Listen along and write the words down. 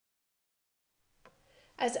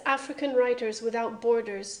As African writers without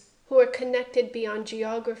borders, who are connected beyond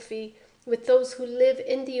geography with those who live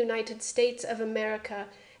in the United States of America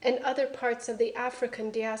and other parts of the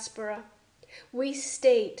African diaspora, we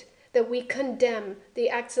state that we condemn the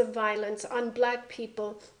acts of violence on Black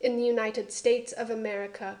people in the United States of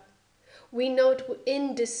America. We note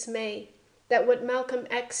in dismay that what Malcolm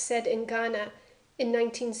X said in Ghana in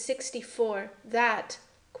 1964, that,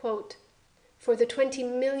 quote, "For the 20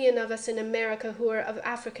 million of us in America who are of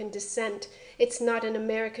African descent, it's not an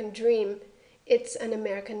American dream, it's an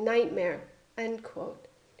American nightmare," end quote,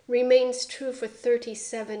 remains true for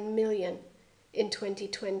 37 million in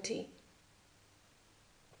 2020.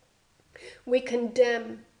 We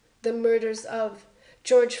condemn the murders of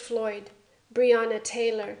George Floyd, Breonna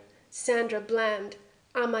Taylor, Sandra Bland,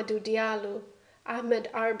 Amadou Diallo,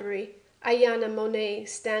 Ahmed Arbery, Ayanna Monet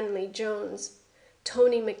Stanley Jones,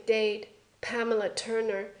 Tony McDade, Pamela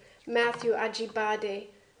Turner, Matthew Ajibade,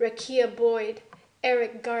 Rekia Boyd,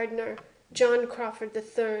 Eric Gardner, John Crawford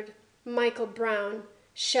III, Michael Brown,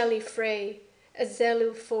 Shelley Frey,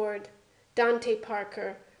 Azelu Ford, Dante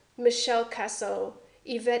Parker, Michelle Casso,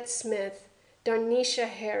 Yvette Smith, Darnisha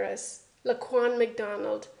Harris, Laquan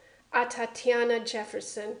McDonald, Atatiana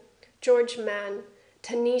Jefferson, George Mann,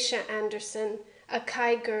 Tanisha Anderson,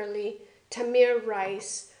 Akai Gurley, Tamir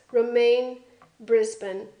Rice, Romaine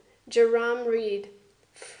Brisbane, Jerome Reed,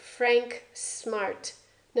 Frank Smart,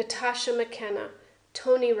 Natasha McKenna,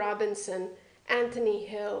 Tony Robinson, Anthony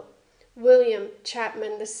Hill, William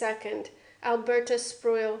Chapman II, Alberta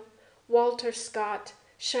Sproul, Walter Scott,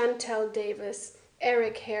 Chantel Davis,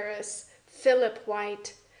 Eric Harris, Philip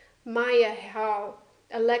White, Maya Hall,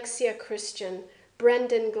 Alexia Christian,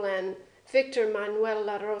 Brendan Glenn, Victor Manuel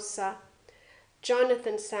La Rosa,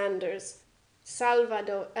 Jonathan Sanders,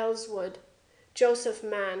 Salvador Ellswood, Joseph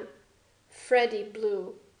Mann, Freddie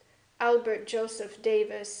Blue, Albert Joseph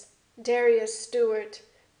Davis, Darius Stewart,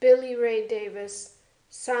 Billy Ray Davis,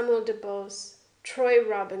 Samuel DeBose, Troy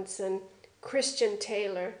Robinson, Christian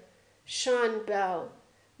Taylor, Sean Bell,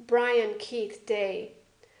 Brian Keith Day,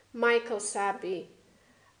 Michael Sabi,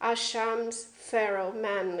 Ashams Farrow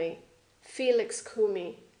Manley, Felix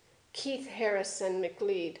Kumi, Keith Harrison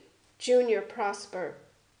McLeod, Junior Prosper,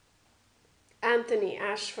 Anthony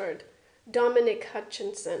Ashford, Dominic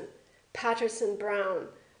Hutchinson, Patterson Brown,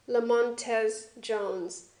 Lamontez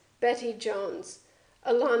Jones, Betty Jones,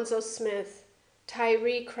 Alonzo Smith,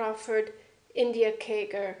 Tyree Crawford, India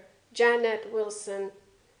Kager, Janet Wilson,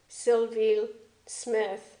 Sylvie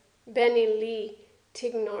Smith, Benny Lee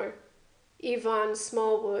Tignor, Yvonne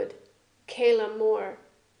Smallwood, Kayla Moore,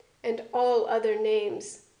 and all other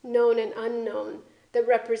names, known and unknown, that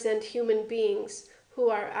represent human beings who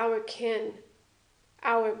are our kin,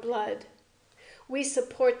 our blood. We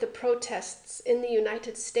support the protests in the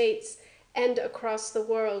United States and across the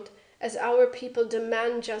world as our people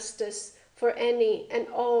demand justice for any and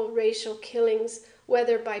all racial killings,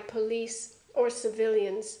 whether by police or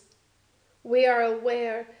civilians. We are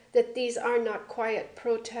aware that these are not quiet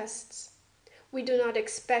protests. We do not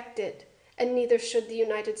expect it, and neither should the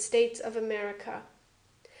United States of America.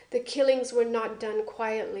 The killings were not done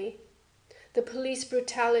quietly. The police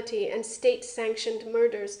brutality and state-sanctioned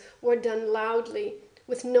murders were done loudly,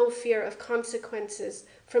 with no fear of consequences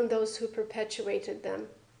from those who perpetuated them.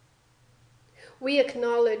 We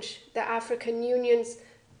acknowledge the African Union's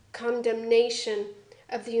condemnation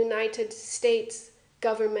of the United States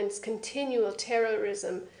government's continual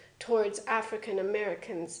terrorism towards African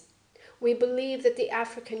Americans. We believe that the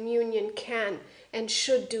African Union can and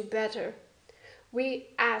should do better. We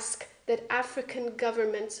ask that African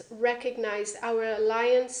governments recognize our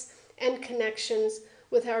alliance and connections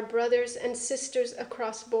with our brothers and sisters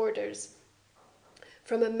across borders,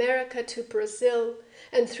 from America to Brazil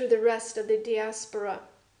and through the rest of the diaspora,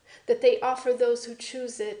 that they offer those who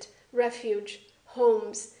choose it refuge,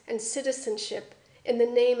 homes, and citizenship in the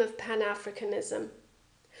name of Pan-Africanism.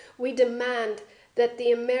 We demand that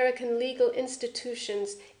the American legal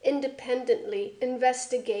institutions independently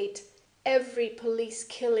investigate every police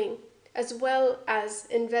killing, as well as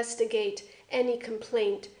investigate any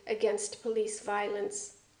complaint against police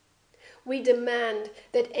violence. We demand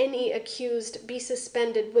that any accused be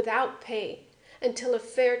suspended without pay until a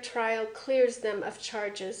fair trial clears them of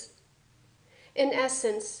charges. In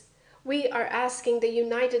essence, we are asking the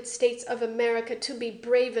United States of America to be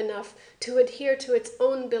brave enough to adhere to its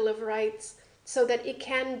own Bill of Rights so that it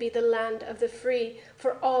can be the land of the free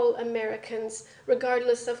for all Americans,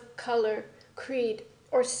 regardless of color, creed,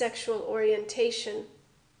 or sexual orientation.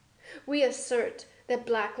 We assert that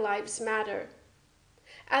Black Lives Matter.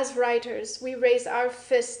 As writers, we raise our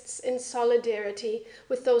fists in solidarity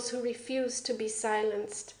with those who refuse to be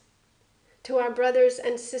silenced. To our brothers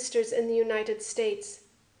and sisters in the United States,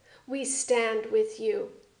 we stand with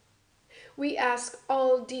you. We ask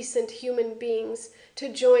all decent human beings to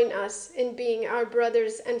join us in being our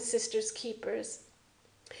brothers and sisters' keepers.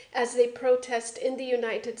 As they protest in the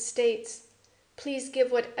United States, please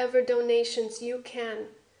give whatever donations you can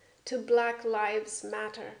to Black Lives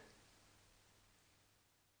Matter.